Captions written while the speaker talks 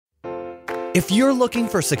If you're looking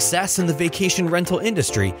for success in the vacation rental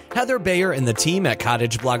industry, Heather Bayer and the team at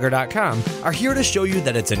cottageblogger.com are here to show you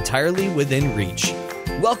that it's entirely within reach.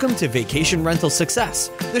 Welcome to Vacation Rental Success,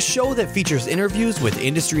 the show that features interviews with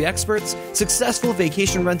industry experts, successful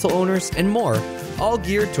vacation rental owners, and more, all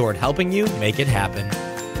geared toward helping you make it happen.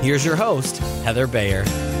 Here's your host, Heather Bayer.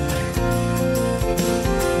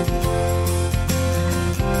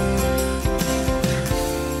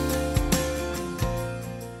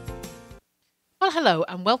 Well, hello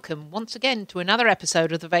and welcome once again to another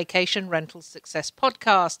episode of the Vacation Rental Success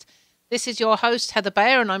Podcast. This is your host, Heather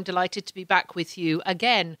Bayer, and I'm delighted to be back with you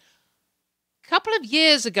again. A couple of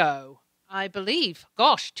years ago, I believe,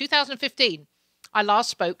 2015, I last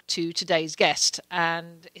spoke to today's guest,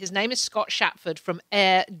 and his name is Scott Shatford from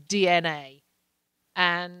Airdna.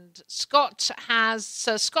 And Scott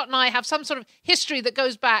and I have some sort of history that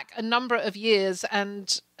goes back a number of years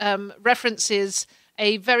and references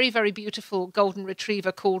a very, very beautiful golden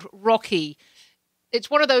retriever called Rocky. It's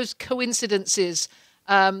one of those coincidences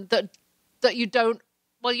that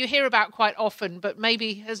you hear about quite often, but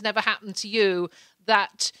maybe has never happened to you,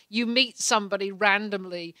 that you meet somebody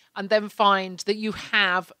randomly and then find that you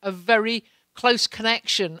have a very close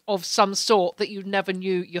connection of some sort that you never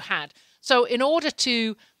knew you had. So in order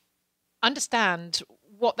to understand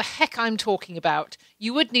what the heck I'm talking about,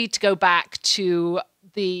 you would need to go back to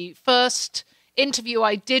the first interview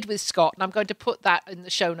I did with Scott, and I'm going to put that in the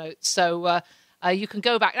show notes. So you can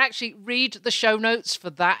go back and actually read the show notes for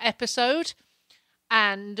that episode,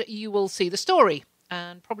 and you will see the story.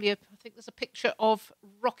 And probably, I think there's a picture of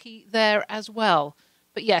Rocky there as well.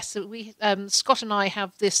 But yes, Scott and I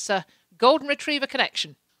have this golden retriever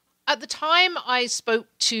connection. At the time I spoke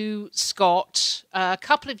to Scott a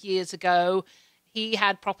couple of years ago, he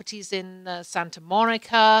had properties in Santa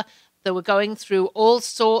Monica. They were going through all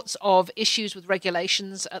sorts of issues with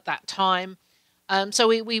regulations at that time. So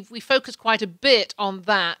we focused quite a bit on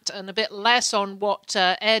that and a bit less on what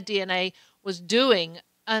Airdna was doing.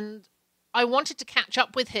 And I wanted to catch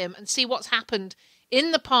up with him and see what's happened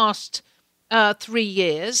in the past 3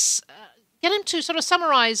 years. Get him to sort of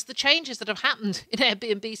summarize the changes that have happened in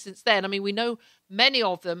Airbnb since then. I mean, we know many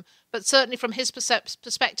of them, but certainly from his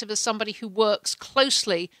perspective as somebody who works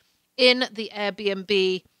closely in the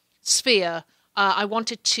Airbnb sphere, I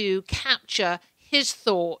wanted to capture his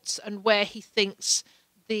thoughts and where he thinks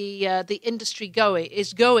the industry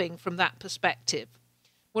is going from that perspective.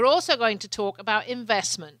 We're also going to talk about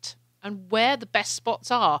investment and where the best spots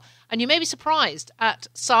are. And you may be surprised at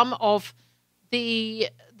some of the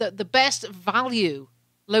best value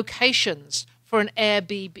locations for an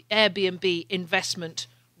Airbnb investment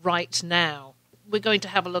right now. We're going to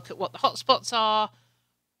have a look at what the hotspots are,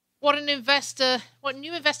 what a new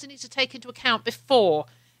investor needs to take into account before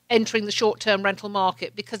entering the short-term rental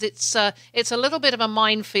market, because it's a little bit of a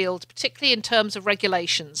minefield, particularly in terms of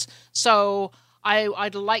regulations. So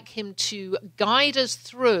I'd like him to guide us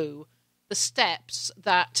through the steps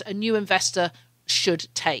that a new investor should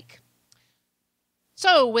take.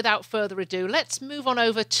 So without further ado, let's move on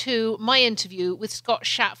over to my interview with Scott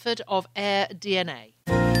Shatford of Airdna.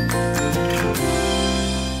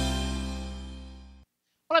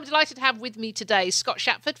 Well, I'm delighted to have with me today Scott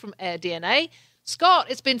Shatford from Airdna. Scott,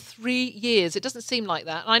 it's been 3 years. It doesn't seem like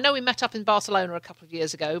that. And I know we met up in Barcelona a couple of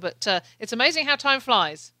years ago, but it's amazing how time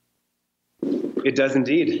flies. It does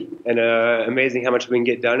indeed. And amazing how much we can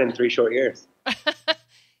get done in 3 short years.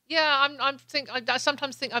 Yeah, I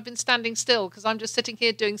sometimes think I've been standing still because I'm just sitting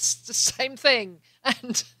here doing the same thing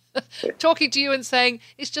and talking to you and saying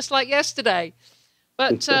it's just like yesterday.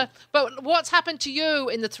 But what's happened to you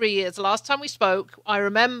in the 3 years? The last time we spoke, I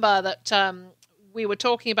remember that we were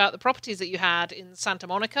talking about the properties that you had in Santa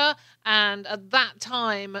Monica, and at that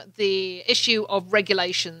time, the issue of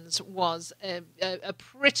regulations was a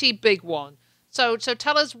pretty big one. So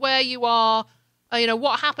tell us where you are,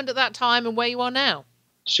 what happened at that time and where you are now.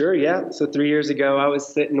 Sure, yeah. So 3 years ago, I was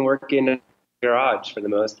sitting working in a garage for the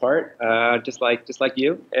most part, just like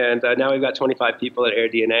you. And now we've got 25 people at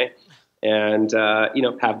Airdna. And,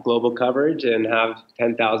 have global coverage and have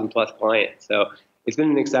 10,000 plus clients. So it's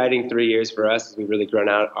been an exciting 3 years for us as we've really grown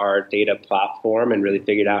out our data platform and really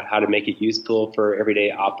figured out how to make it useful for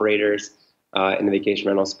everyday operators in the vacation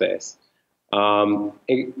rental space.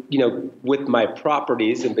 With my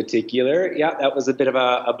properties in particular, yeah, that was a bit of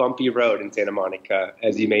a bumpy road in Santa Monica.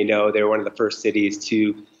 As you may know, they were one of the first cities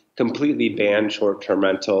to completely ban short-term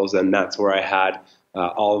rentals, and that's where I had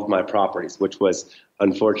all of my properties, which was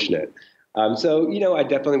unfortunate. I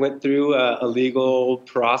definitely went through a legal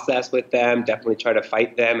process with them, definitely tried to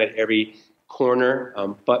fight them at every corner.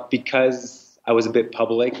 But because I was a bit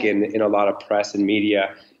public in a lot of press and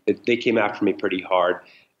media, they came after me pretty hard.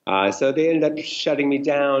 So they ended up shutting me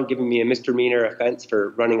down, giving me a misdemeanor offense for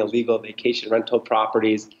running illegal vacation rental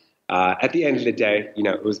properties. At the end of the day,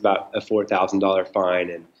 it was about a $4,000 fine,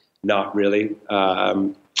 and not really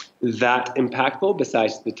that impactful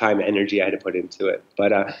besides the time and energy I had to put into it.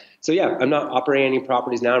 But so yeah, I'm not operating any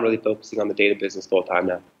properties now. I'm really focusing on the data business full time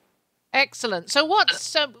now. Excellent. So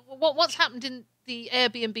what's happened in the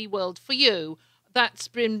Airbnb world for you that's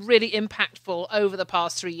been really impactful over the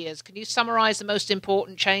past 3 years? Can you summarize the most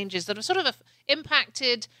important changes that have sort of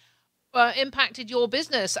impacted your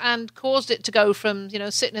business and caused it to go from,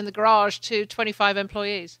 sitting in the garage to 25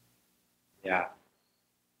 employees? Yeah.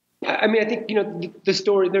 I mean, I think, the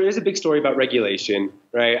story, there is a big story about regulation,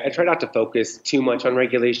 right? I try not to focus too much on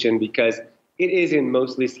regulation because it is in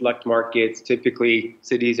mostly select markets. Typically,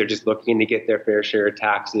 cities are just looking to get their fair share of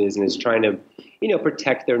taxes and is trying to,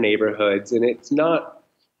 protect their neighborhoods. And it's not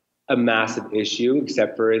a massive issue,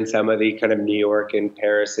 except for in some of the kind of New York and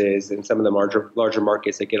Paris's and some of the larger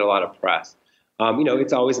markets that get a lot of press.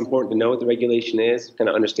 It's always important to know what the regulation is, kind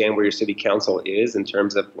of understand where your city council is in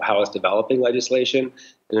terms of how it's developing legislation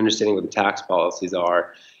and understanding what the tax policies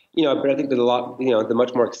are. But I think there's a lot, the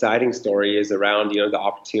much more exciting story is around, the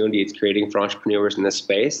opportunity it's creating for entrepreneurs in this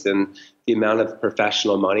space and the amount of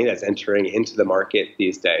professional money that's entering into the market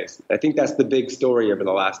these days. I think that's the big story over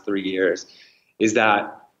the last 3 years, is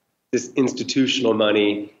that this institutional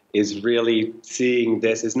money is really seeing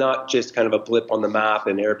this as not just kind of a blip on the map,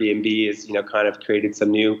 and Airbnb is, kind of created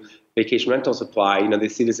some new vacation rental supply. They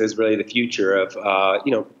see this as really the future of,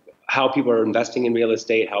 how people are investing in real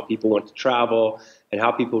estate, how people want to travel, and how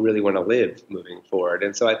people really want to live moving forward.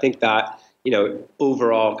 And so I think that,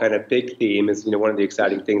 overall kind of big theme is, one of the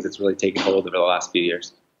exciting things that's really taken hold over the last few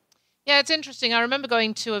years. Yeah, it's interesting. I remember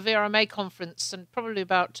going to a VRMA conference, and probably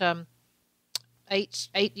about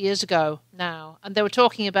 8 years ago now, and they were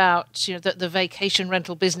talking about the vacation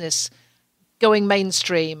rental business going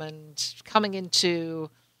mainstream and coming into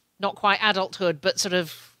not quite adulthood, but sort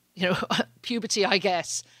of puberty, I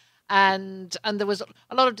guess. And there was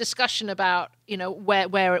a lot of discussion about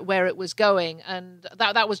where it was going, and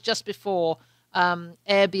that was just before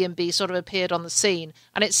Airbnb sort of appeared on the scene.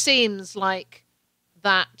 And it seems like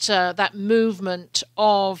that movement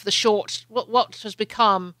of what has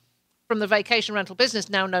become from the vacation rental business,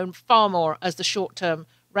 now known far more as the short-term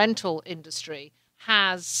rental industry,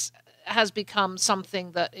 has become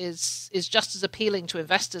something that is just as appealing to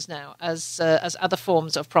investors now as other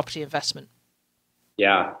forms of property investment.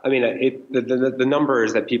 Yeah, I mean, the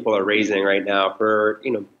numbers that people are raising right now for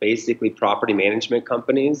basically property management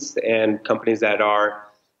companies and companies that are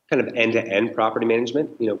kind of end-to-end property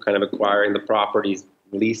management, kind of acquiring the properties,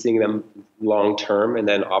 leasing them long-term, and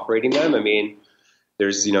then operating them. I mean,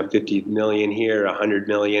 there's 50 million here, 100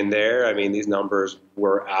 million there. I mean, these numbers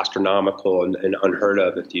were astronomical and unheard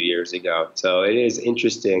of a few years ago. So it is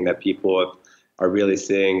interesting that people are really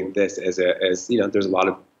seeing this as there's a lot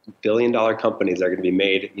of billion-dollar companies that are going to be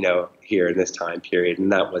made, here in this time period,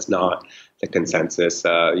 and that was not the consensus,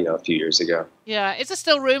 a few years ago. Yeah, is there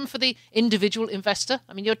still room for the individual investor?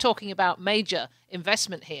 I mean, you're talking about major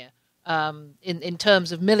investment here, in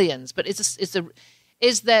terms of millions, but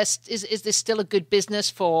is this still a good business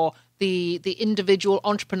for the individual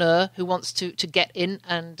entrepreneur who wants to get in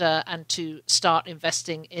and to start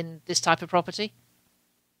investing in this type of property?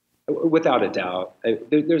 Without a doubt.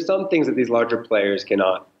 There's some things that these larger players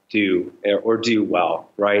cannot do or do well,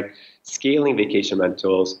 right? Scaling vacation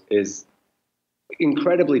rentals is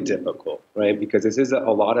incredibly difficult, right? Because this is a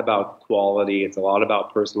lot about quality. It's a lot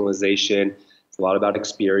about personalization. It's a lot about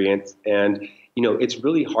experience. And, it's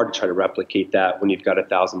really hard to try to replicate that when you've got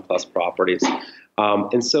 1,000+ properties.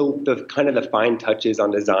 And so the kind of the fine touches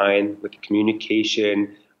on design with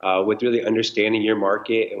communication, with really understanding your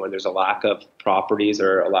market, and when there's a lack of properties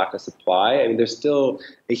or a lack of supply, I mean, there's still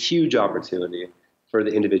a huge opportunity for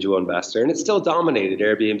the individual investor. And it's still dominated.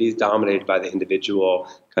 Airbnb is dominated by the individual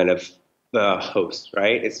kind of host,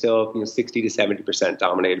 right? It's still 60 to 70%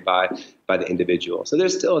 dominated by the individual. So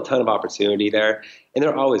there's still a ton of opportunity there, and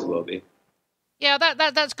there always will be. Yeah,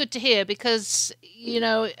 that's good to hear, because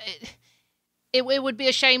it would be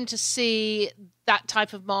a shame to see that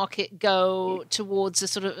type of market go towards the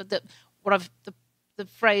sort of the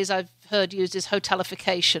phrase I've heard used is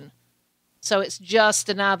hotelification. So it's just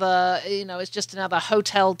another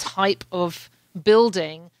hotel type of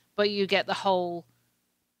building, but you get the whole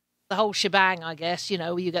shebang, I guess.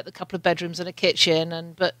 You get the couple of bedrooms and a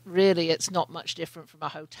kitchen, but really it's not much different from a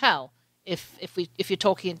hotel. If you're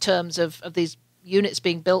talking in terms of these units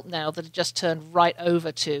being built now that have just turned right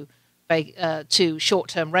over to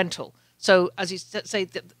short-term rental. So, as you say,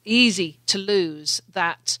 easy to lose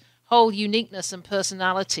that whole uniqueness and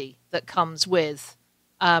personality that comes with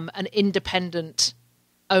an independent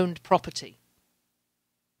owned property.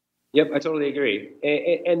 Yep, I totally agree.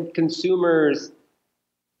 And consumers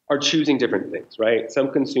are choosing different things, right?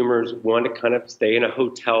 Some consumers want to kind of stay in a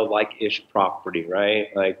hotel-like-ish property,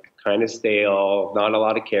 right? Like kind of stale, not a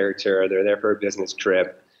lot of character. They're there for a business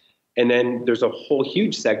trip. And then there's a whole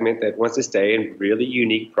huge segment that wants to stay in really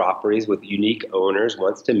unique properties with unique owners,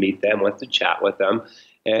 wants to meet them, wants to chat with them.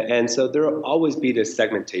 And so there will always be this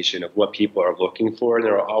segmentation of what people are looking for. And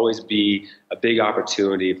there will always be a big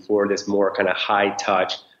opportunity for this more kind of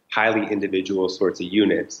high-touch, highly individual sorts of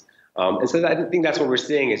units. And so I think that's what we're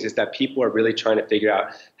seeing is just that people are really trying to figure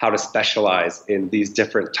out how to specialize in these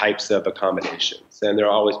different types of accommodations. And there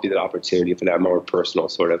will always be that opportunity for that more personal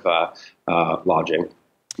sort of lodging.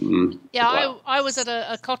 Mm-hmm. Yeah, I was at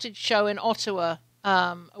a cottage show in Ottawa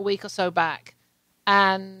a week or so back,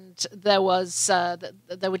 and there was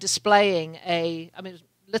they were displaying it was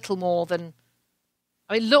little more than,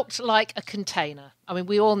 it looked like a container. I mean,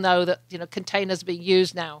 we all know that containers are being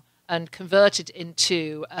used now and converted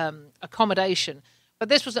into accommodation, but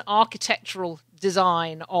this was an architectural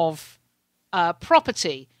design of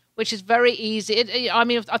property, which is very easy.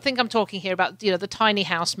 I think I'm talking here about the tiny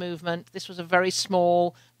house movement. This was a very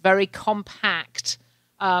small, very compact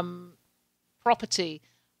property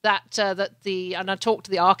and I talked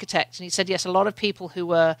to the architect, and he said yes, a lot of people who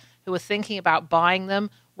were thinking about buying them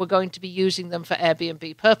were going to be using them for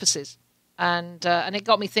Airbnb purposes, and it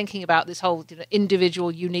got me thinking about this whole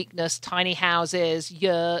individual uniqueness, tiny houses,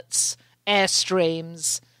 yurts,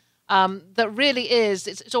 airstreams. That really is.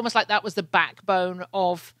 It's almost like that was the backbone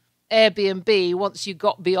of Airbnb once you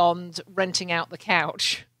got beyond renting out the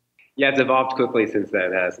couch. Yeah, it's evolved quickly since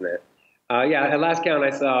then, hasn't it? At last count, I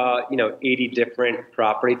saw 80 different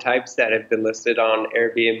property types that have been listed on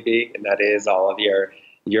Airbnb, and that is all of your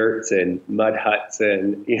yurts and mud huts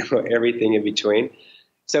and everything in between.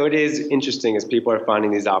 So it is interesting as people are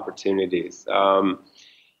finding these opportunities.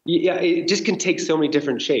 It just can take so many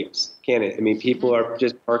different shapes, can it? I mean, people are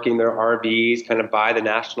just parking their RVs kind of by the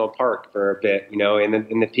national park for a bit, in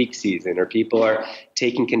the peak season, or people are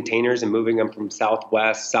taking containers and moving them from South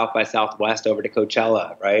by Southwest over to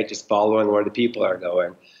Coachella, right? Just following where the people are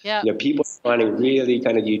going. Yeah. People are finding really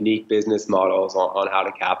kind of unique business models on how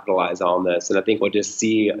to capitalize on this. And I think we'll just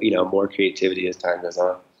see, more creativity as time goes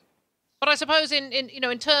on. But I suppose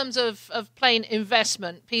in terms of plain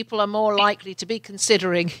investment, people are more likely to be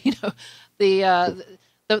considering the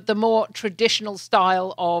more traditional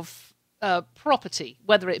style of property,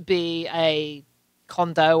 whether it be a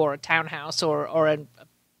condo or a townhouse or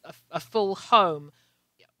a full home.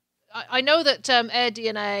 I know that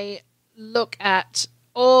Airdna look at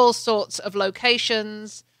all sorts of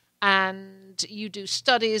locations, and you do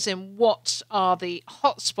studies in what are the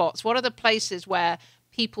hotspots, what are the places where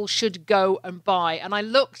people should go and buy. And I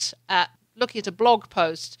looking at a blog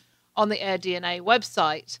post on the Airdna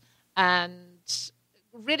website, and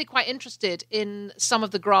really quite interested in some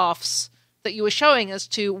of the graphs that you were showing as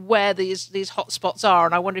to where these hotspots are.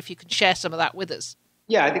 And I wonder if you can share some of that with us.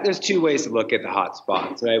 Yeah, I think there's two ways to look at the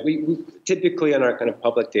hotspots, right? We typically on our kind of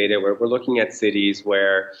public data, we're looking at cities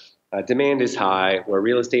where demand is high, where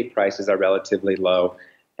real estate prices are relatively low.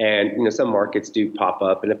 And, some markets do pop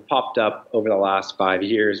up and have popped up over the last 5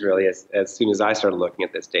 years, really, as soon as I started looking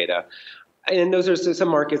at this data. And those are some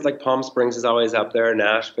markets like Palm Springs is always up there.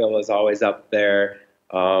 Nashville is always up there.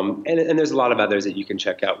 And there's a lot of others that you can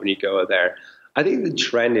check out when you go there. I think the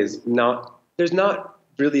trend is there's not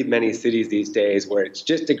really many cities these days where it's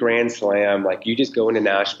just a grand slam. Like you just go into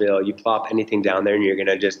Nashville, you plop anything down there, and you're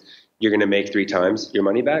going to make 3 times your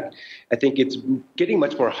money back. I think it's getting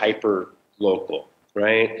much more hyper local.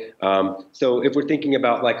 Right. So if we're thinking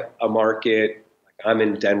about like a market, like I'm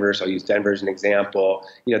in Denver, so I'll use Denver as an example.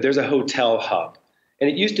 There's a hotel hub, and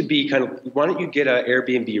it used to be kind of, why don't you get an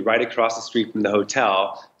Airbnb right across the street from the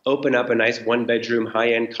hotel, open up a nice 1-bedroom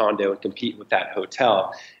high-end condo and compete with that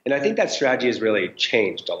hotel. And I think that strategy has really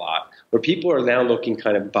changed a lot, where people are now looking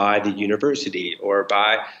kind of by the university or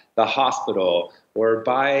by the hospital or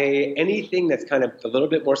by anything that's kind of a little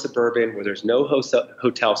bit more suburban, where there's no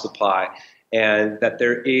hotel supply, and that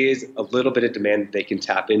there is a little bit of demand that they can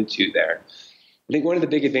tap into there. I think one of the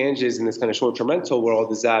big advantages in this kind of short-term rental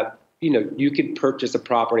world is that, you could purchase a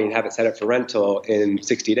property and have it set up for rental in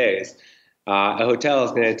 60 days. A hotel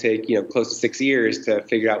is going to take, close to 6 years to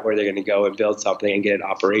figure out where they're going to go and build something and get it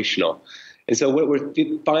operational. And so what we're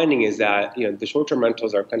finding is that, the short-term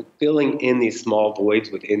rentals are kind of filling in these small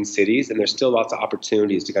voids within cities, and there's still lots of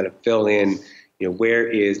opportunities to kind of fill in, where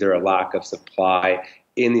is there a lack of supply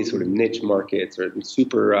in these sort of niche markets or in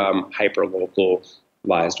super hyper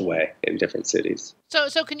localized way in different cities.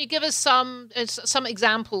 So can you give us some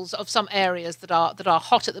examples of some areas that are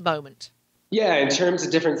hot at the moment? Yeah, in terms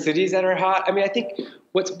of different cities that are hot, I mean, I think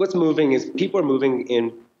what's moving is people are moving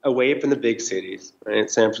in away from the big cities, right?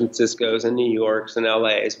 San Francisco's and New York's and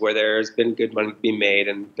LA's, where there's been good money to be made,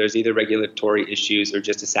 and there's either regulatory issues or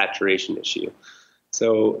just a saturation issue.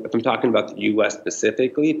 So if I'm talking about the U.S.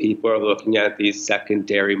 specifically, people are looking at these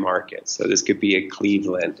secondary markets. So this could be a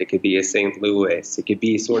Cleveland, it could be a St. Louis, it could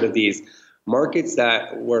be sort of these markets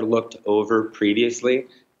that were looked over previously,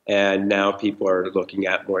 and now people are looking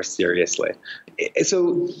at more seriously.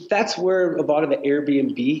 So that's where a lot of the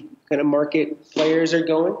Airbnb kind of market players are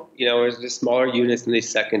going. You know, there's the smaller units in these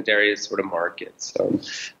secondary sort of markets. So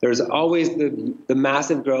there's always the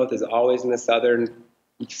massive growth is always in the southern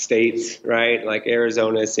states, right? Like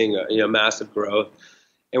Arizona is seeing massive growth.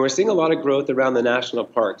 And we're seeing a lot of growth around the national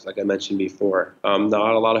parks, like I mentioned before.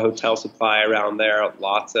 Not a lot of hotel supply around there,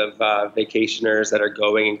 lots of vacationers that are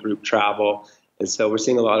going in group travel. And so we're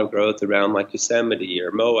seeing a lot of growth around like Yosemite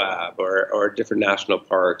or Moab or different national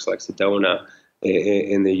parks like Sedona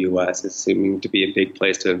in the U.S. It's seeming to be a big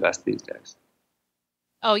place to invest these days.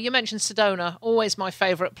 Oh, you mentioned Sedona, always my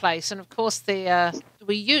favorite place. And of course,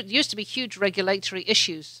 used to be huge regulatory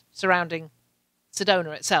issues surrounding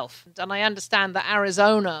Sedona itself. And I understand that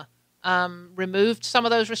Arizona removed some of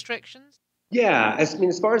those restrictions. Yeah,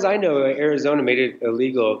 as far as I know, Arizona made it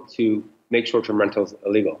illegal to make short-term rentals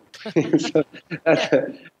illegal. So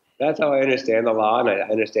that's how I understand the law, and I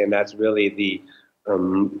understand that's really the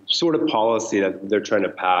sort of policy that they're trying to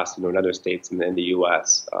pass, in other states in the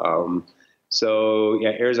U.S. So yeah,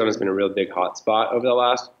 Arizona's been a real big hotspot over the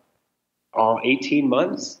last 18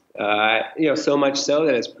 months. So much so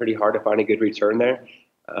that it's pretty hard to find a good return there.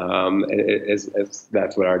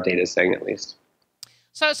 That's what our data is saying, at least.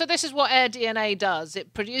 So this is what Airdna does.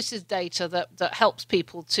 It produces data that helps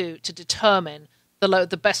people to determine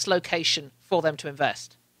the best location for them to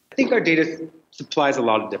invest. I think our data supplies a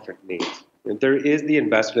lot of different needs. There is the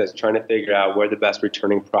investor that's trying to figure out where the best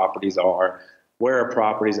returning properties are, where a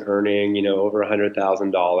property is earning, over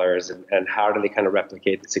 $100,000, and how do they kind of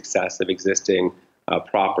replicate the success of existing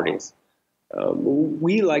properties.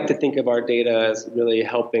 We like to think of our data as really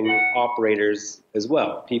helping operators as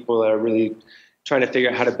well. People that are really trying to figure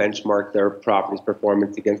out how to benchmark their property's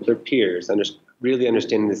performance against their peers, really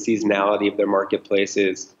understanding the seasonality of their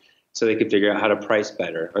marketplaces so they can figure out how to price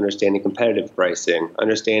better, understanding competitive pricing,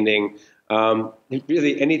 understanding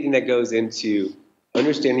really anything that goes into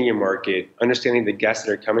understanding your market, understanding the guests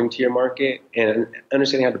that are coming to your market, and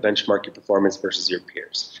understanding how to benchmark your performance versus your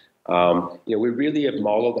peers. We really have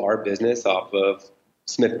modeled our business off of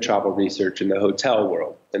Smith Travel Research in the hotel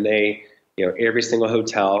world. And they, every single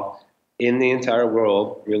hotel in the entire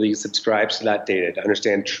world really subscribes to that data to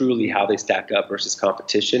understand truly how they stack up versus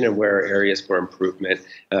competition and where are areas for improvement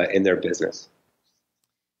in their business.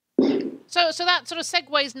 So that sort of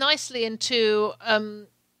segues nicely into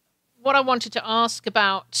what I wanted to ask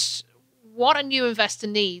about what a new investor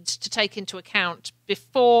needs to take into account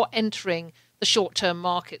before entering the short-term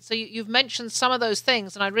market. So you've mentioned some of those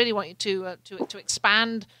things, and I really want you to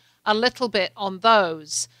expand a little bit on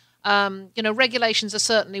those. Regulations are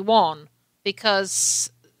certainly one,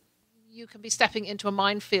 because you can be stepping into a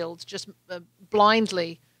minefield just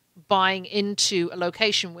blindly buying into a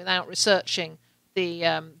location without researching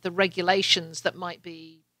the regulations that might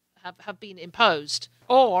have been imposed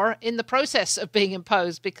or in the process of being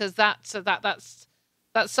imposed, because that's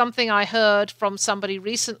something I heard from somebody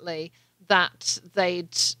recently, that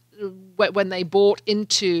when they bought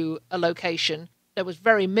into a location, there was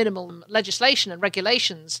very minimal legislation and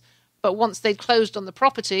regulations, but once they'd closed on the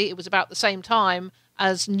property, it was about the same time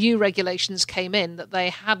as new regulations came in that they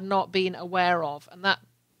had not been aware of, and that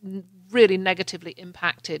really negatively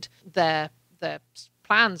impacted their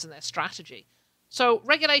plans and their strategy. So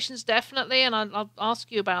regulations definitely, and I'll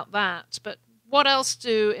ask you about that, but what else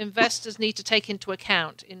do investors need to take into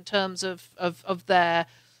account in terms of their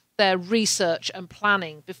research and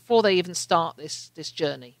planning before they even start this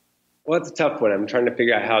journey? Well, it's a tough one. I'm trying to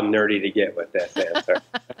figure out how nerdy to get with this answer.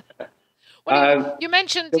 Well, you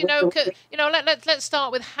mentioned, let's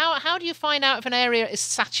start with how do you find out if an area is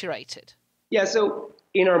saturated? Yeah, so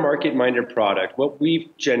in our market-minded product, what we've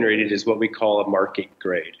generated is what we call a market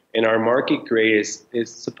grade. And our market grade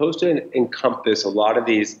is supposed to encompass a lot of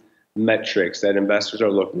these metrics that investors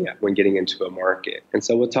are looking at when getting into a market. And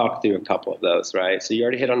so we'll talk through a couple of those, right? So you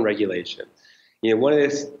already hit on regulation. One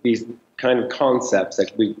of these kind of concepts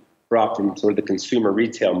that we brought from sort of the consumer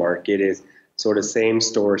retail market is sort of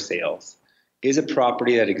same-store sales. is a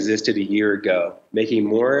property that existed a year ago making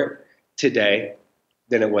more today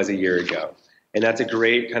than it was a year ago? And that's a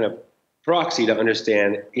great kind of proxy to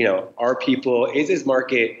understand, is this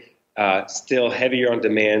market still heavier on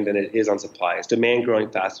demand than it is on supply? Is demand growing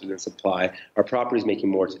faster than supply? Are properties making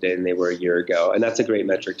more today than they were a year ago? And that's a great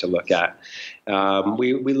metric to look at.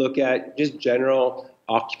 We look at just general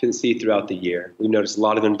occupancy throughout the year. We've noticed a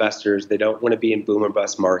lot of investors, they don't want to be in boom or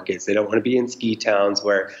bust markets. They don't want to be in ski towns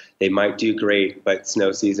where they might do great, but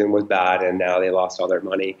snow season was bad and now they lost all their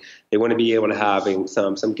money. They want to be able to have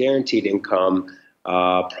some guaranteed income,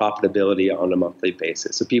 profitability on a monthly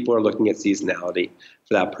basis. So people are looking at seasonality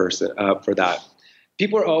for that.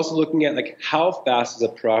 People are also looking at how fast does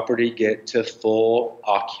a property get to full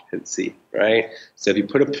occupancy, right? So if you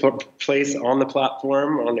put a place on the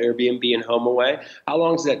platform on Airbnb and HomeAway, how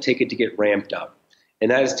long does that take it to get ramped up? And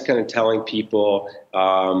that is kind of telling people,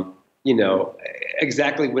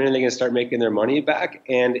 exactly when are they going to start making their money back,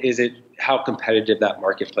 and how competitive that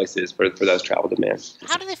marketplace is for those travel demands.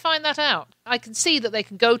 How do they find that out? I can see that they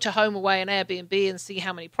can go to HomeAway and Airbnb and see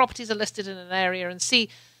how many properties are listed in an area and see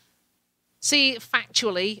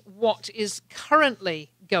factually what is currently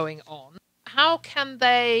going on. How can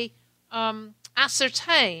they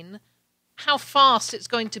ascertain how fast it's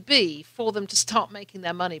going to be for them to start making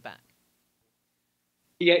their money back?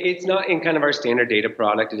 Yeah, it's not in kind of our standard data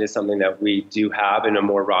product. It is something that we do have in a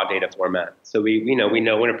more raw data format. So we know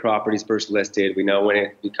when a property is first listed, we know when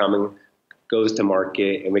it goes to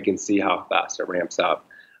market, and we can see how fast it ramps up.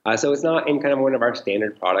 So it's not in kind of one of our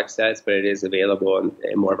standard product sets, but it is available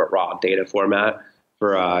in more of a raw data format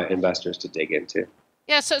for investors to dig into.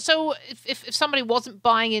 Yeah, so if somebody wasn't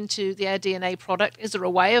buying into the Airdna product, is there a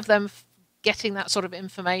way of them getting that sort of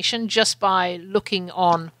information just by looking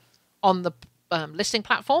on the listing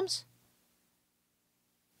platforms?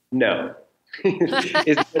 No.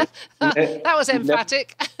 That was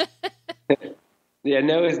emphatic. Yeah,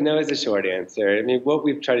 no is the short answer. I mean, what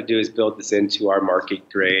we've tried to do is build this into our market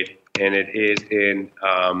grade, and it is in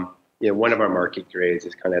one of our market grades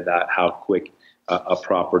is kind of that how quick a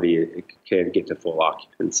property can get to full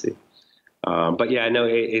occupancy. But yeah, no,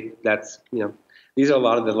 that's these are a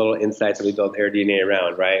lot of the little insights that we built Airdna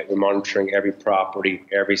around, right? We're monitoring every property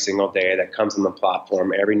every single day that comes on the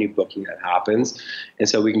platform, every new booking that happens, and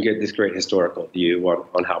so we can get this great historical view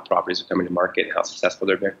on how properties are coming to market and how successful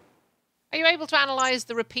they're been. Are you able to analyze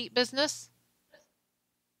the repeat business?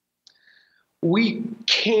 We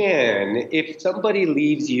can. If somebody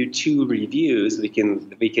leaves you 2 reviews, we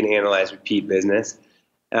can analyze repeat business.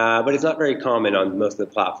 But it's not very common on most of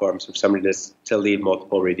the platforms for somebody to leave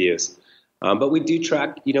multiple reviews. But we do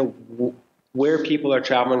track, where people are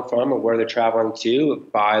traveling from or where they're traveling to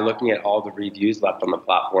by looking at all the reviews left on the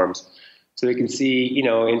platforms. So we can see,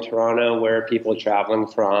 in Toronto, where people are traveling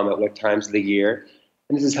from at what times of the year.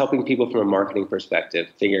 And this is helping people from a marketing perspective,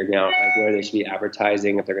 figuring out where they should be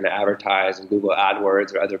advertising, if they're going to advertise in Google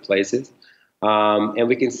AdWords or other places. And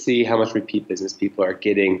we can see how much repeat business people are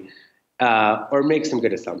getting or make some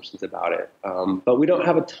good assumptions about it. But we don't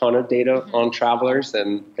have a ton of data on travelers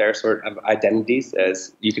and their sort of identities.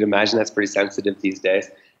 As you can imagine, that's pretty sensitive these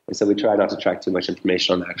days. And so we try not to track too much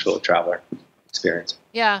information on the actual traveler experience.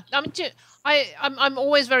 Yeah. I mean, I'm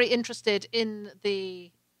always very interested in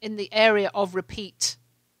the area of repeat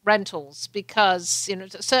rentals because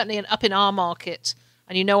certainly up in our market,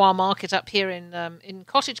 and our market up here in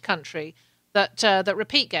cottage country, that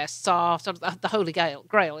repeat guests are sort of the holy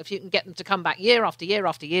grail. If you can get them to come back year after year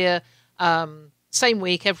after year, same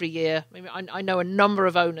week every year. I know a number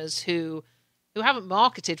of owners who haven't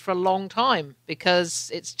marketed for a long time because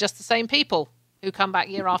it's just the same people who come back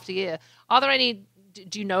year after year. Are there any?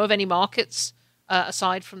 Do you know of any markets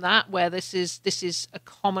aside from that where this is a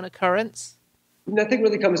common occurrence? Nothing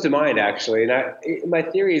really comes to mind, actually. And my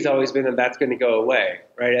theory has always been that that's going to go away,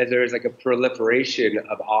 right? As there's a proliferation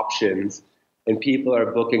of options and people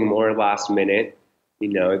are booking more last minute.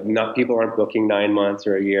 People aren't booking 9 months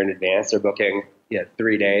or a year in advance. They're booking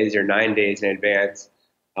 3 days or 9 days in advance.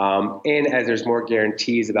 And as there's more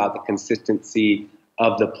guarantees about the consistency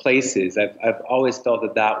of the places, I've always felt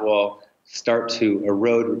that will start to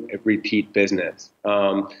erode repeat business.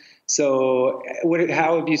 So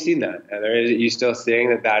how have you seen that? Are you still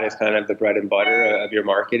seeing that is kind of the bread and butter of your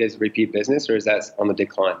market is repeat business, or is that on the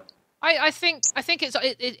decline? I think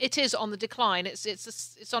it is on the decline.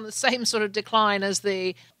 It's on the same sort of decline as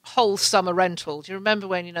the whole summer rental. Do you remember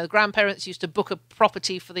when grandparents used to book a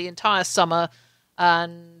property for the entire summer,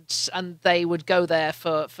 and they would go there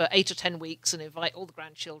for 8 or 10 weeks and invite all the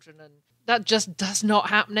grandchildren, and that just does not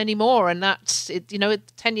happen anymore. And that's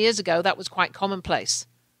 10 years ago that was quite commonplace.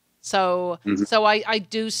 So, Mhm. so I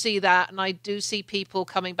do see that, and I do see people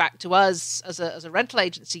coming back to us as a rental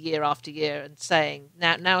agency year after year and saying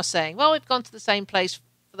now saying, well, we've gone to the same place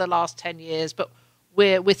for the last 10 years, but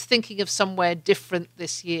we're thinking of somewhere different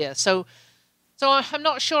this year. So I'm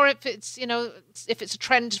not sure if it's a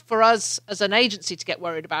trend for us as an agency to get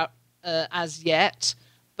worried about as yet,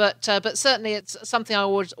 but certainly it's something I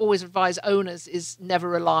always advise owners is never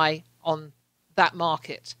rely on that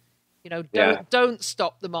market. Don't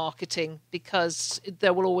stop the marketing, because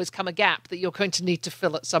there will always come a gap that you're going to need to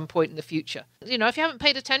fill at some point in the future. If you haven't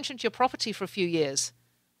paid attention to your property for a few years,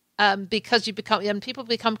 because people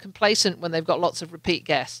become complacent when they've got lots of repeat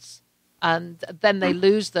guests, and then they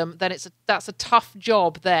lose them. Then that's a tough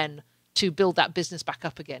job then to build that business back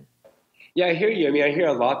up again. Yeah, I hear you. I mean, I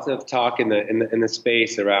hear lots of talk in the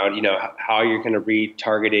space around how you're kind of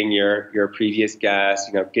retargeting your previous guests,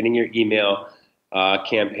 getting your email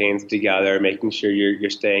campaigns together, making sure you're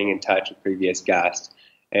staying in touch with previous guests.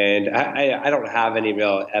 And I don't have any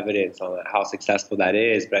real evidence on how successful that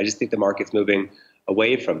is, but I just think the market's moving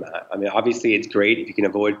away from that. I mean, obviously it's great if you can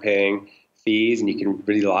avoid paying fees and you can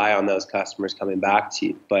rely on those customers coming back to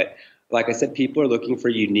you. But like I said, people are looking for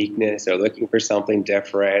uniqueness. They're looking for something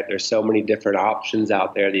different. There's so many different options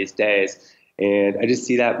out there these days. And I just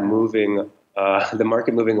see that the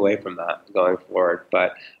market moving away from that going forward.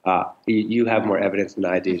 But you have more evidence than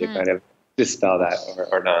I do to kind of dispel that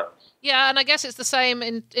or not. Yeah, and I guess it's the same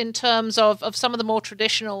in terms of some of the more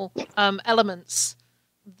traditional elements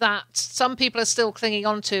that some people are still clinging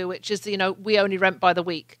on to, which is, we only rent by the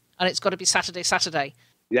week and it's got to be Saturday.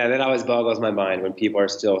 Yeah, that always boggles my mind when people are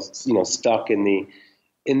still, stuck in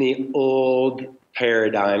the old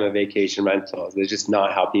paradigm of vacation rentals. It's just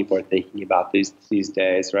not how people are thinking about these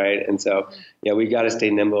days, right? And so, we got to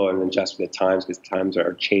stay nimble and adjust with the times, because times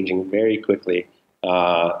are changing very quickly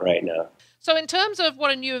right now. So, in terms of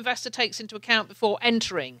what a new investor takes into account before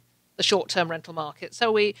entering the short-term rental market,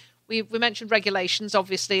 so we mentioned regulations.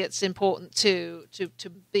 Obviously, it's important to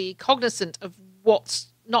be cognizant of what's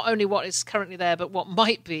not only what is currently there, but what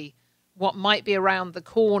might be around the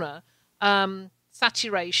corner.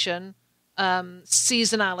 Saturation.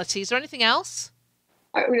 Seasonality. Is there anything else?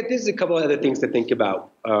 I mean, there's a couple of other things to think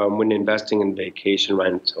about when investing in vacation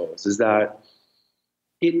rentals, is that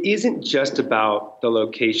it isn't just about the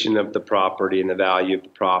location of the property and the value of the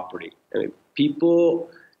property. I mean, people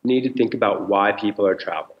need to think about why people are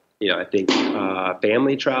traveling. I think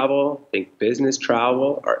family travel, I think business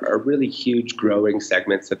travel are really huge growing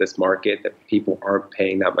segments of this market that people aren't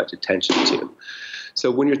paying that much attention to.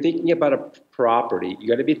 So when you're thinking about a property, you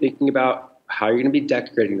got to be thinking about how you're going to be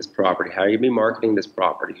decorating this property, how you're going to be marketing this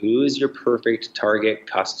property, who is your perfect target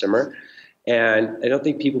customer. And I don't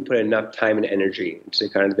think people put enough time and energy into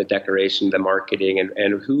kind of the decoration, the marketing,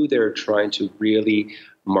 and who they're trying to really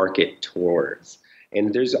market towards.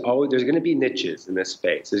 And there's going to be niches in this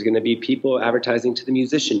space. There's going to be people advertising to the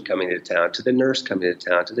musician coming to town, to the nurse coming to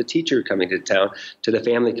town, to the teacher coming to town, to the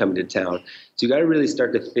family coming to town. So you got to really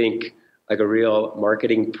start to think like a real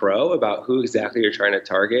marketing pro about who exactly you're trying to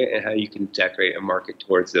target and how you can decorate and market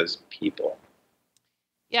towards those people.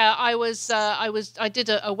 Yeah, I did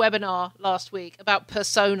a webinar last week about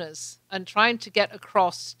personas and trying to get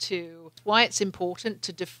across to why it's important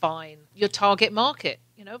to define your target market.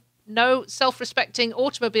 No self-respecting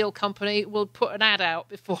automobile company will put an ad out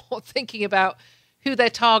before thinking about who they're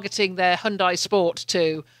targeting their Hyundai Sport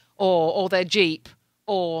to, or their Jeep,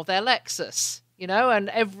 or their Lexus. And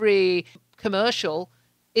every commercial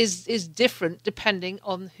is different depending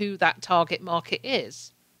on who that target market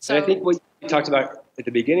is. So and I think what you talked about at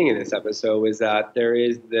the beginning of this episode is that there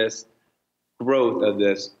is this growth of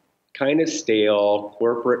this kind of stale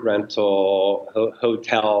corporate rental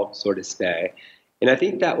hotel sort of stay. And I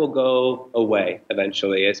think that will go away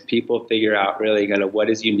eventually as people figure out really kind of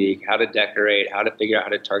what is unique, how to decorate, how to figure out how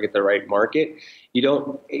to target the right market. You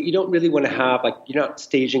don't really want to have, like, you're not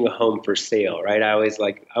staging a home for sale, right? I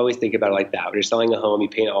always think about it like that. When you're selling a home, you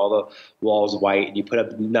paint all the walls white and you put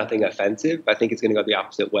up nothing offensive. I think it's going to go the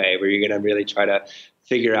opposite way, where you're going to really try to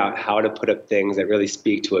figure out how to put up things that really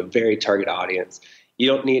speak to a very target audience. You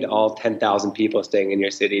don't need all 10,000 people staying in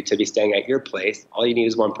your city to be staying at your place. All you need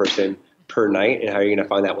is one person per night, and how are you going to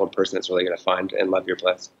find that one person that's really going to find and love your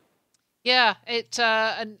place? Yeah,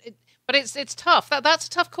 but it's tough. That's a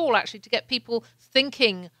tough call, actually, to get people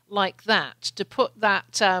thinking like that, to put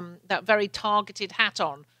that very targeted hat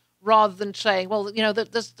on, rather than saying, well,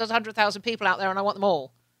 there's 100,000 people out there and I want them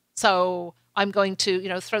all, so I'm going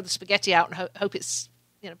to throw the spaghetti out and hope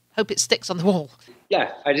it sticks on the wall.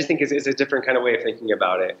 Yeah, I just think it's a different kind of way of thinking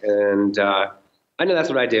about it, and I know that's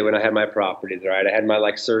what I did when I had my properties, right? I had my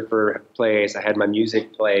like surfer place, I had my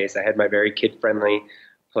music place, I had my very kid-friendly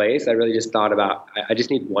place. I really just thought about, I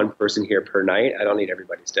just need one person here per night. I don't need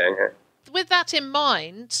everybody staying here. With that in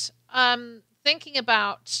mind, thinking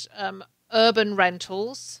about urban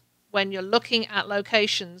rentals, when you're looking at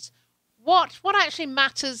locations, what actually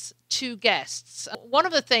matters to guests? One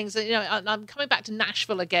of the things that, I'm coming back to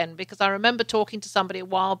Nashville again, because I remember talking to somebody a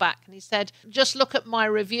while back and he said, just look at my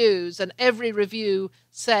reviews, and every review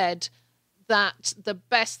said that the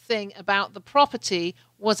best thing about the property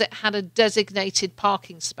was it had a designated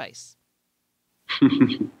parking space.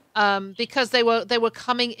 Because they were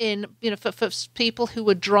coming in, for people who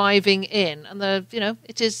were driving in, and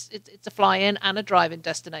it's a fly-in and a drive-in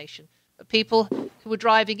destination. But people who were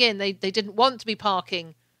driving in, they didn't want to be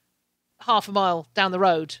parking half a mile down the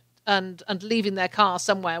road and leaving their car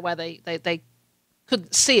somewhere where they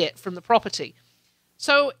couldn't see it from the property.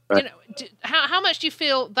 So, right. How much do you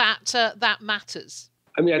feel that that matters?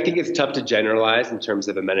 I mean, I think it's tough to generalize in terms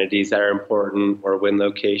of amenities that are important or when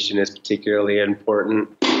location is particularly important.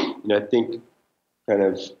 I think kind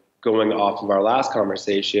of going off of our last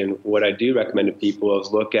conversation, what I do recommend to people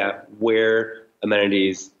is look at where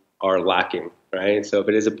amenities are lacking, right? So if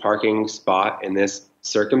it is a parking spot in this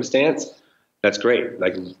circumstance, that's great.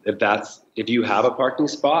 Like if you have a parking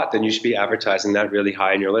spot, then you should be advertising that really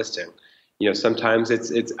high in your listing. Sometimes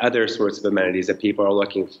it's other sorts of amenities that people are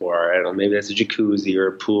looking for. I don't know, maybe it's a jacuzzi or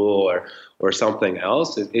a pool or something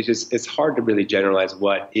else. It's hard to really generalize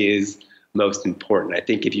what is most important. I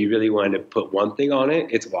think if you really wanted to put one thing on it,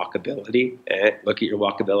 it's walkability. Look at your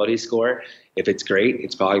walkability score. If it's great,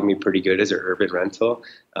 it's probably going to be pretty good as an urban rental.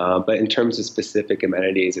 But in terms of specific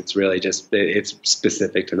amenities, it's really it's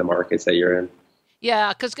specific to the markets that you're in.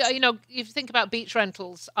 Yeah, because, if you think about beach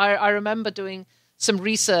rentals, I remember doing some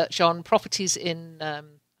research on properties in,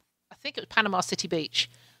 I think it was Panama City Beach,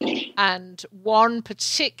 and one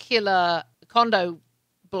particular condo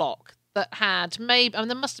block that had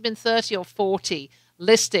there must have been 30 or 40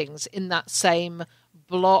 listings in that same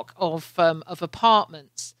block of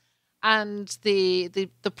apartments. And the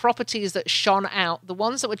properties that shone out, the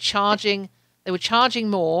ones that were charging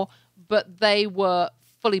more, but they were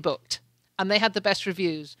fully booked and they had the best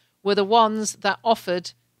reviews, were the ones that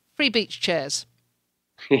offered free beach chairs.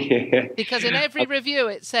 Because in every review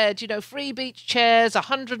it said, free beach chairs,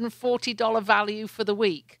 $140 value for the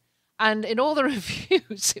week. And in all the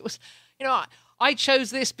reviews, it was, I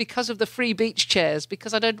chose this because of the free beach chairs,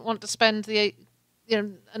 because I don't want to spend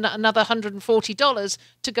another $140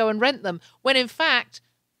 to go and rent them. When in fact,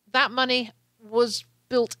 that money was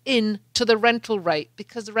built in to the rental rate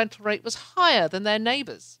because the rental rate was higher than their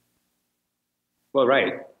neighbors. Well,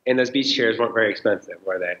 right. And those beach chairs weren't very expensive,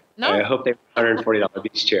 were they? No. I hope they were $140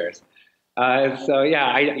 beach chairs. So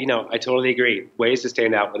yeah, I totally agree. Ways to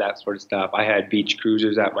stand out with that sort of stuff. I had beach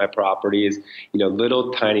cruisers at my properties,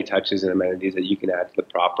 little tiny touches and amenities that you can add to the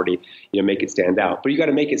property, make it stand out. But you got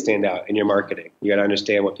to make it stand out in your marketing. You got to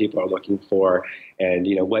understand what people are looking for and,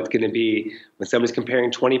 what's going to be when someone's comparing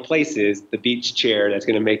 20 places, the beach chair that's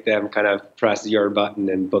going to make them kind of press your button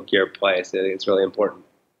and book your place. I think it's really important.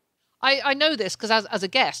 I know this because as a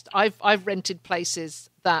guest, I've rented places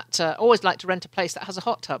that always like to rent a place that has a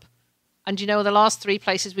hot tub. And the last 3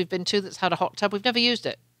 places we've been to that's had a hot tub, we've never used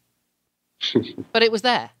it. But it was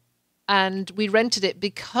there. And we rented it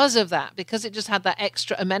because of that, because it just had that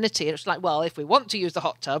extra amenity. It's like, well, if we want to use the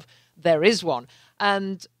hot tub, there is one.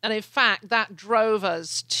 And in fact, that drove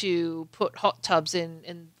us to put hot tubs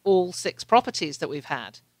in all 6 properties that we've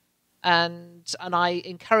had. And I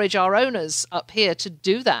encourage our owners up here to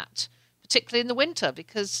do that, particularly in the winter,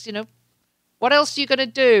 because, what else are you going to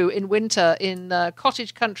do in winter in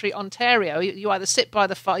cottage country Ontario? You either sit by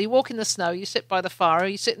the fire, you walk in the snow, you sit by the fire, or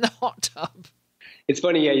you sit in the hot tub. It's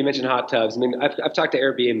funny, yeah, you mentioned hot tubs. I mean, I've talked to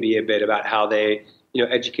Airbnb a bit about how they,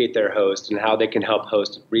 educate their host and how they can help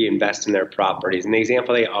hosts reinvest in their properties. And the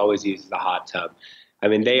example they always use is the hot tub. I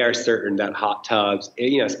mean, they are certain that hot tubs,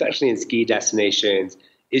 especially in ski destinations,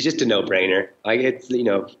 is just a no-brainer. Like it's,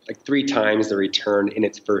 like 3 times the return in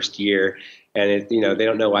its first year. And it, they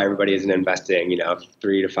don't know why everybody isn't investing, $3,000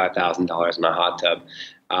 to $5,000 in a hot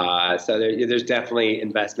tub. So there's definitely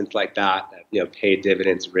investments like that pay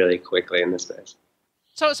dividends really quickly in this space.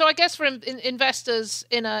 So I guess for investors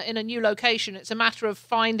in a new location, it's a matter of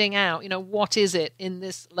finding out, what is it in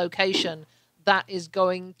this location that is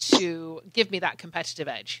going to give me that competitive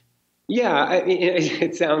edge. Yeah, I mean,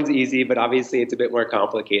 it sounds easy, but obviously it's a bit more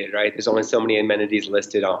complicated, right? There's only so many amenities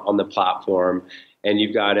listed on the platform. And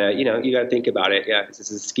you've got to, think about it. Yeah, if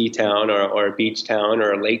this is a ski town or a beach town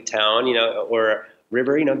or a lake town, or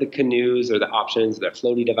river, the canoes or the options, the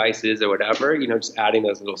floaty devices or whatever, just adding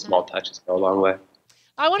those little small touches go a long way.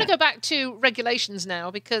 I want to go back to regulations now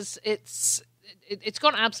because it's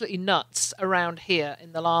gone absolutely nuts around here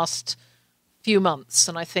in the last few months.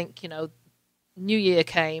 And I think, New Year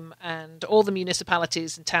came and all the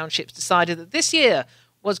municipalities and townships decided that this year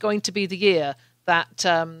was going to be the year that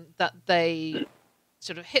they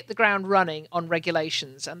sort of hit the ground running on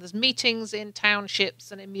regulations. And there's meetings in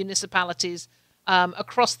townships and in municipalities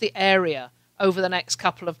across the area over the next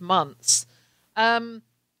couple of months. And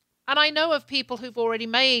I know of people who've already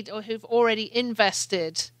made or who've already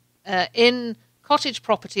invested in cottage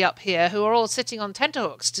property up here who are all sitting on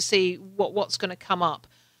tenterhooks to see what's going to come up.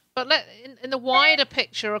 But in the wider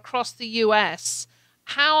picture across the US,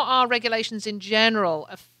 how are regulations in general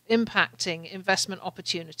impacting investment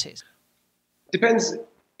opportunities? Depends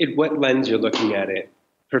in what lens you're looking at it.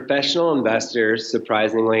 Professional investors,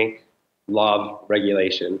 surprisingly, love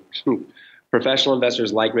regulation. Professional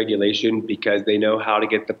investors like regulation because they know how to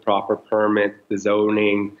get the proper permit, the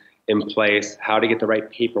zoning in place, how to get the right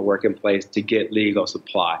paperwork in place to get legal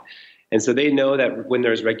supply. And so they know that when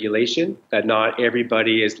there's regulation, that not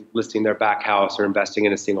everybody is listing their back house or investing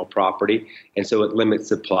in a single property. And so it limits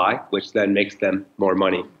supply, which then makes them more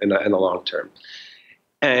money in the long term.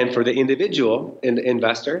 And for the individual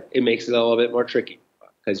investor, it makes it a little bit more tricky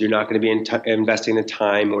because you're not going to be investing the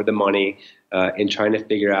time or the money in trying to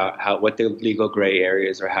figure out what the legal gray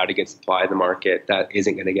areas or how to get supply in the market that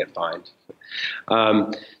isn't going to get fined.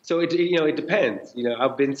 So it depends.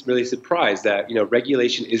 I've been really surprised that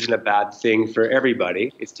regulation isn't a bad thing for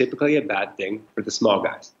everybody. It's typically a bad thing for the small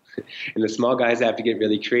guys, and the small guys have to get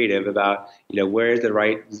really creative about where's the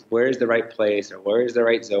right place or where's the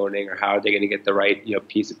right zoning or how are they going to get the right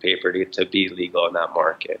piece of paper to be legal in that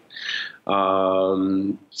market.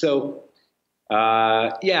 I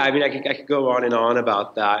could go on and on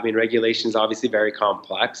about that. I mean, regulation is obviously very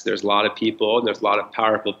complex. There's a lot of people and there's a lot of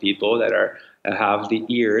powerful people that have the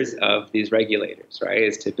ears of these regulators, right?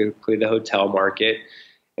 It's typically the hotel market,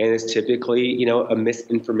 and it's typically, a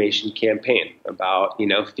misinformation campaign about,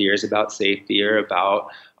 fears about safety or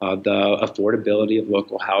about the affordability of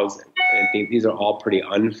local housing. And I think these are all pretty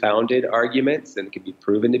unfounded arguments and can be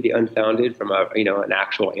proven to be unfounded from an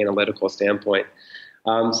actual analytical standpoint.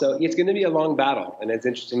 So it's going to be a long battle, and it's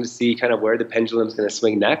interesting to see kind of where the pendulum is going to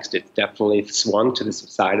swing next. It's definitely swung to the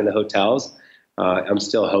side of the hotels. I'm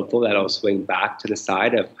still hopeful that it'll swing back to the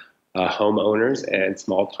side of homeowners and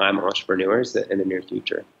small-time entrepreneurs in the near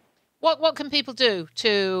future. What can people do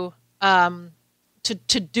to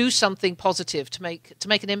do something positive to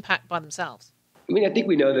make an impact by themselves? I mean, I think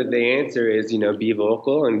we know that the answer is be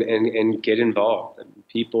vocal and get involved.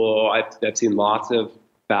 People, I've seen lots of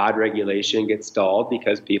bad regulation get stalled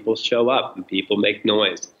because people show up and people make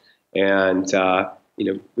noise, and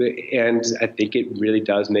and I think it really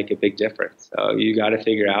does make a big difference. So you got to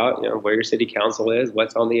figure out where your city council is,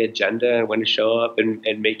 what's on the agenda, and when to show up and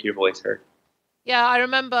make your voice heard. Yeah, I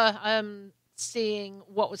remember seeing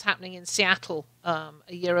what was happening in Seattle a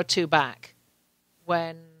year or two back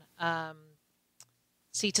when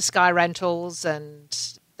Sea to Sky Rentals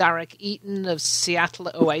and Derek Eaton of Seattle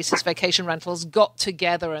Oasis Vacation Rentals got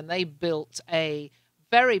together and they built a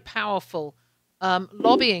very powerful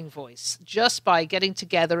lobbying voice just by getting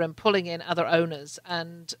together and pulling in other owners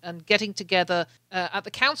and getting together at the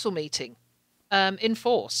council meeting in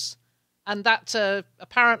force. And that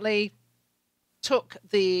apparently took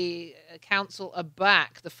the council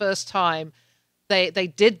aback the first time they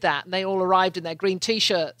did that, and they all arrived in their green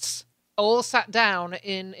T-shirts, all sat down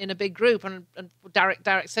in a big group, and Derek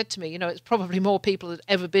said to me, it's probably more people that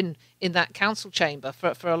had ever been in that council chamber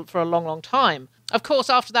for a long, long time. Of course,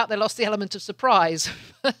 after that, they lost the element of surprise,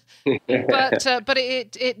 but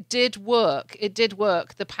it did work. It did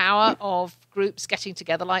work. The power of groups getting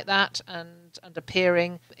together like that and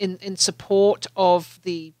appearing in support of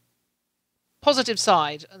the positive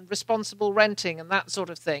side and responsible renting and that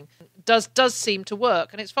sort of thing does seem to work,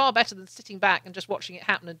 and it's far better than sitting back and just watching it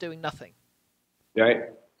happen and doing nothing. Right.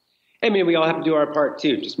 I mean, we all have to do our part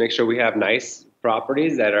too. Just make sure we have nice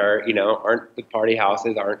properties that are, aren't the party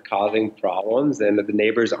houses, aren't causing problems, and that the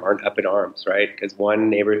neighbors aren't up in arms, right? Because one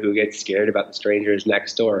neighbor who gets scared about the strangers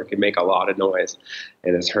next door can make a lot of noise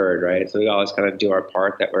and is heard, right? So we always kind of do our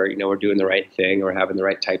part that we're doing the right thing, we're having the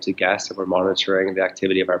right types of guests, and we're monitoring the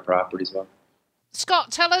activity of our property as well.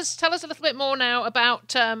 Scott, tell us a little bit more now about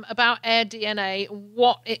Airdna,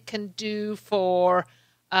 what it can do for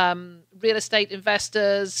real estate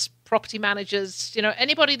investors, property managers,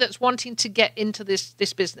 anybody that's wanting to get into this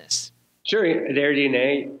business. Sure. At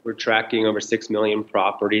Airdna, we're tracking over 6 million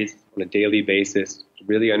properties on a daily basis to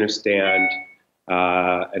really understand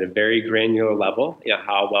at a very granular level,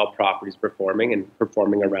 how well property is performing and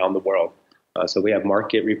performing around the world. So we have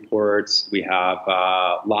market reports. We have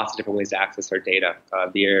lots of different ways to access our data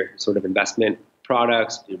via sort of investment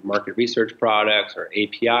products, market research products, or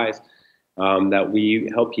APIs that we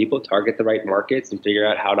help people target the right markets and figure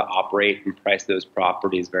out how to operate and price those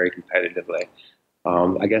properties very competitively.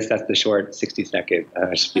 I guess that's the short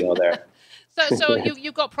 60-second spiel there. So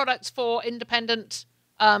you've got products for independent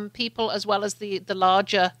people as well as the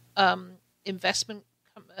larger investment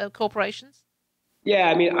corporations? Yeah,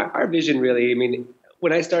 I mean, our vision really,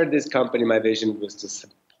 when I started this company, my vision was to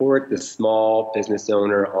support the small business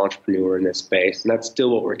owner, entrepreneur in this space. And that's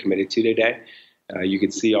still what we're committed to today. You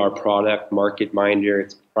can see our product, Market Minder.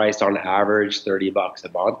 It's priced on average $30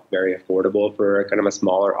 a month, very affordable for kind of a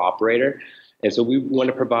smaller operator. And so we want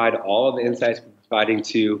to provide all of the insights we're providing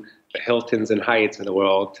to the Hiltons and Hyatts of the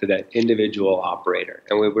world to that individual operator.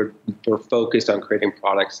 And we're focused on creating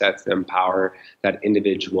product sets that empower that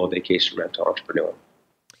individual vacation rental entrepreneur.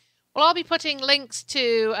 Well, I'll be putting links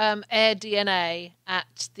to Airdna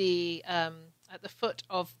at the foot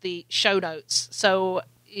of the show notes. So,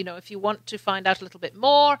 if you want to find out a little bit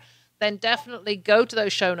more, then definitely go to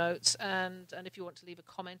those show notes. And if you want to leave a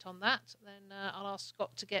comment on that, then I'll ask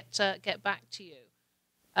Scott to get back to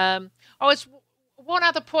you. It's one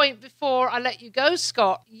other point before I let you go,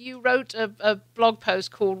 Scott. You wrote a blog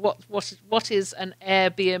post called "What is an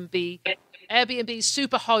Airbnb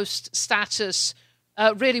superhost status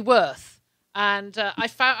really worth?" And I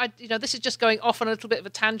found, this is just going off on a little bit of a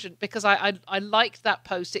tangent because I liked that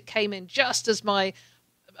post. It came in just as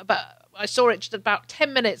I saw it just about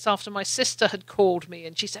 10 minutes after my sister had called me,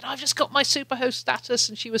 and she said, "I've just got my superhost status,"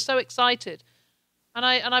 and she was so excited. And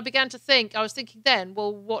I began to think. I was thinking then,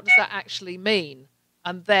 well, what does that actually mean?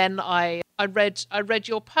 And then I read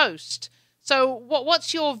your post. So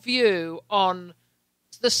what's your view on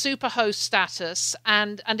the superhost status,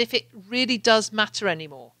 and if it really does matter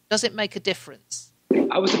anymore? Does it make a difference?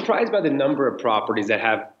 I was surprised by the number of properties that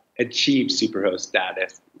have achieved superhost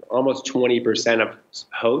status. Almost 20% of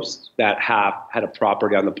hosts that have had a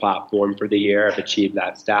property on the platform for the year have achieved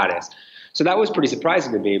that status. So that was pretty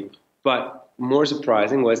surprising to me. But more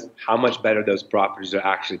surprising was how much better those properties are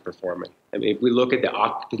actually performing. If we look at the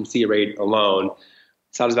occupancy rate alone,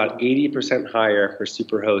 it's about 80% higher for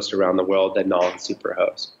superhosts around the world than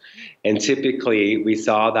non-superhosts. And typically, we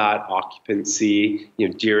saw that occupancy,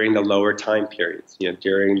 during the lower time periods,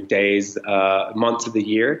 during days, months of the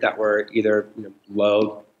year that were either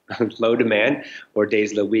low demand, or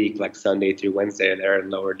days of the week like Sunday through Wednesday, they're in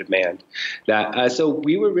lower demand. So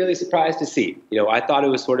we were really surprised to see. I thought it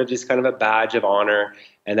was sort of just kind of a badge of honor,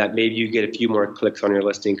 and that maybe you get a few more clicks on your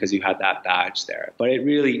listing because you had that badge there. But it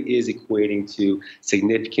really is equating to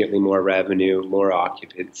significantly more revenue, more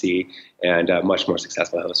occupancy, and much more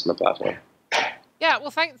successful hosts on the platform. Yeah,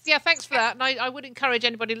 well, thanks. Yeah, thanks for that. And I would encourage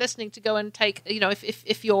anybody listening to go and take,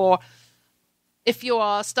 if you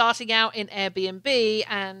are starting out in Airbnb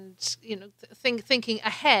and thinking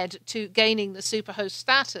ahead to gaining the superhost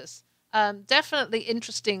status, definitely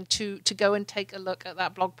interesting to go and take a look at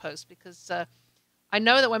that blog post, because I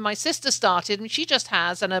know that when my sister started, she just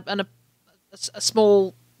has a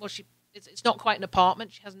small. Well, it's not quite an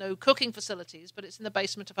apartment. She has no cooking facilities, but it's in the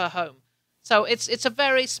basement of her home, so it's a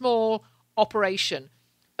very small operation.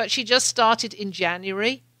 But she just started in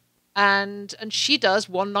January. And she does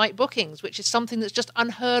one-night bookings, which is something that's just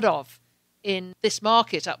unheard of in this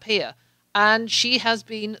market up here. And she has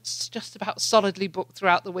been just about solidly booked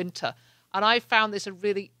throughout the winter. And I found this a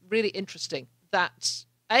really, really interesting that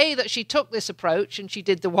she took this approach and she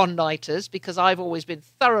did the one-nighters, because I've always been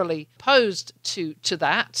thoroughly opposed to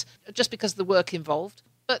that, just because of the work involved.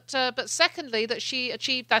 But secondly, that she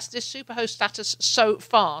achieved this superhost status so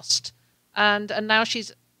fast, and now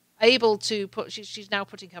she's able to she's now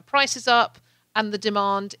putting her prices up, and the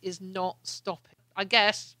demand is not stopping. I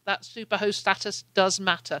guess that superhost status does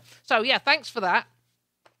matter. So yeah, thanks for that.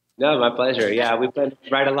 No, my pleasure. Yeah, we've been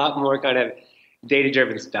write a lot more kind of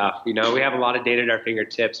data-driven stuff. We have a lot of data at our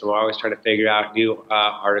fingertips, and we're always trying to figure out new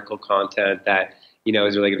article content that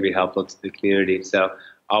is really going to be helpful to the community. So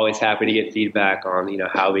always happy to get feedback on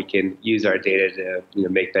how we can use our data to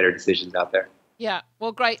make better decisions out there. Yeah,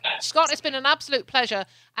 well, great. Scott, it's been an absolute pleasure,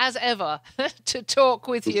 as ever, to talk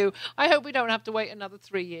with you. I hope we don't have to wait another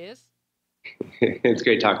 3 years. It's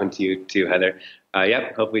great talking to you too, Heather.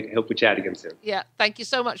 Yep, hope we chat again soon. Yeah, thank you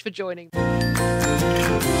so much for joining.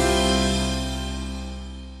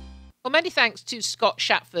 Well, many thanks to Scott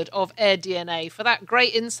Shatford of Airdna for that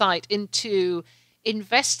great insight into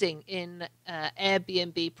investing in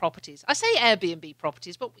Airbnb properties. I say Airbnb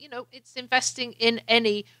properties, but it's investing in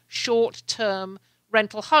any short-term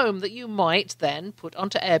rental home that you might then put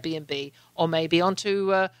onto Airbnb or maybe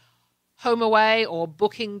onto HomeAway or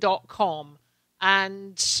Booking.com.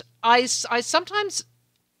 And I sometimes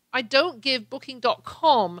don't give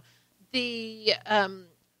Booking.com the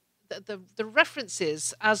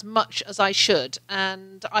references as much as I should,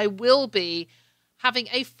 and I will be having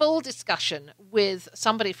a full discussion with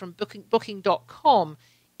somebody from Booking.com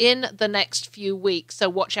in the next few weeks, so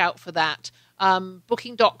watch out for that.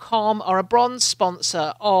 Booking.com are a bronze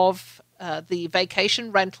sponsor of the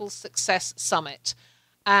Vacation Rental Success Summit,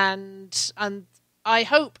 and I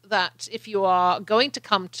hope that if you are going to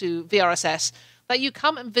come to VRSS, that you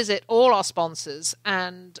come and visit all our sponsors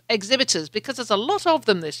and exhibitors, because there's a lot of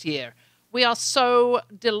them this year. We are so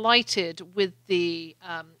delighted with the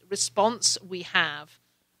response we have.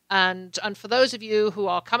 And for those of you who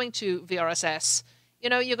are coming to VRSS,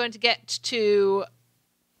 you're going to get to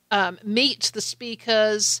meet the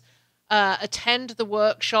speakers, attend the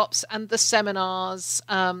workshops and the seminars,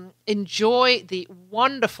 enjoy the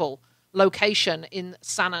wonderful location in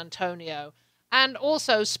San Antonio, and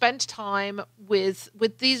also spend time with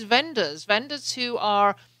these vendors who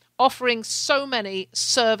are offering so many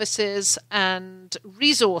services and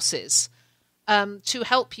resources to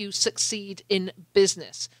help you succeed in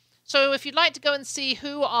business. So if you'd like to go and see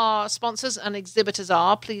who our sponsors and exhibitors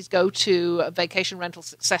are, please go to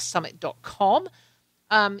vacationrentalsuccesssummit.com.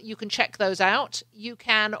 You can check those out. You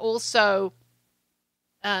can also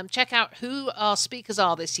check out who our speakers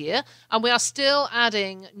are this year. And we are still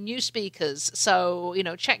adding new speakers. So,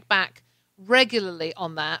 check back regularly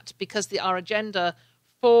on that, because our agenda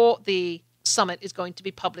for the summit is going to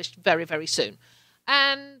be published very, very soon.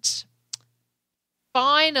 And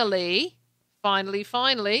finally,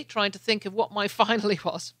 trying to think of what my finally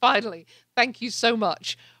was. Finally, thank you so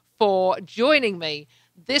much for joining me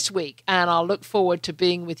this week, and I'll look forward to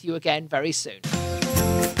being with you again very soon.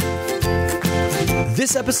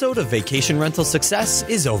 This episode of Vacation Rental Success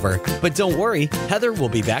is over, but don't worry, Heather will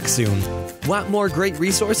be back soon. Want more great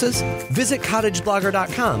resources? Visit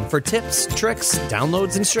cottageblogger.com for tips, tricks,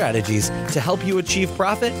 downloads, and strategies to help you achieve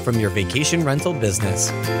profit from your vacation rental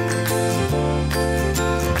business.